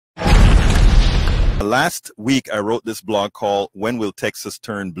Last week, I wrote this blog called When Will Texas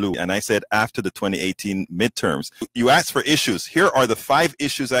Turn Blue? And I said after the 2018 midterms. You asked for issues. Here are the 5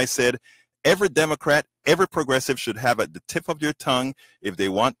 issues I said every Democrat, every progressive should have at the tip of your tongue if they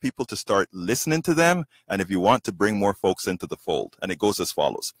want people to start listening to them and if you want to bring more folks into the fold. And it goes as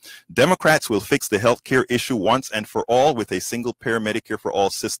follows. Democrats will fix the healthcare issue once and for all with a single-payer Medicare for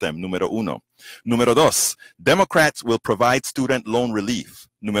all system, número uno. Número dos, Democrats will provide student loan relief.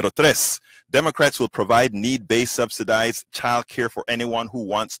 Número tres, Democrats will provide need-based subsidized child care for anyone who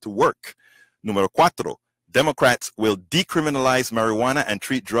wants to work. Número cuatro, Democrats will decriminalize marijuana and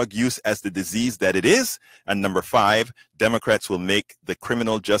treat drug use as the disease that it is. And number 5, Democrats will make the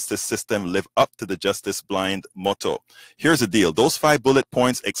criminal justice system live up to the justice blind motto. Here's the deal. Those 5 bullet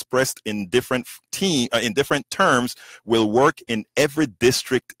points expressed in different terms will work in every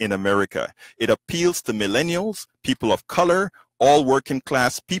district in America. It appeals to millennials, people of color, all working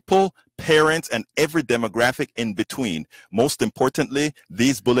class people, parents, and every demographic in between. Most importantly,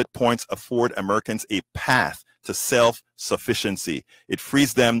 these bullet points afford Americans a path to self-sufficiency. It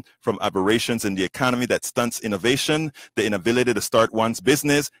frees them from aberrations in the economy that stunts innovation, the inability to start one's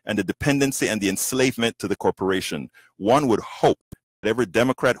business, and the dependency and the enslavement to the corporation. One would hope that every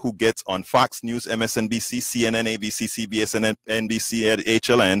Democrat who gets on Fox News, MSNBC, CNN, ABC, CBS, and NBC,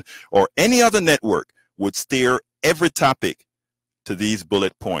 HLN, or any other network would steer every topic to these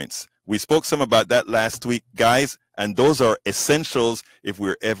bullet points. We spoke some about that last week, guys, and those are essentials if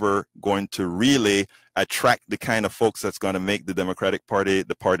we're ever going to really attract the kind of folks that's going to make the Democratic Party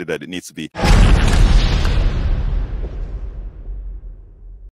the party that it needs to be.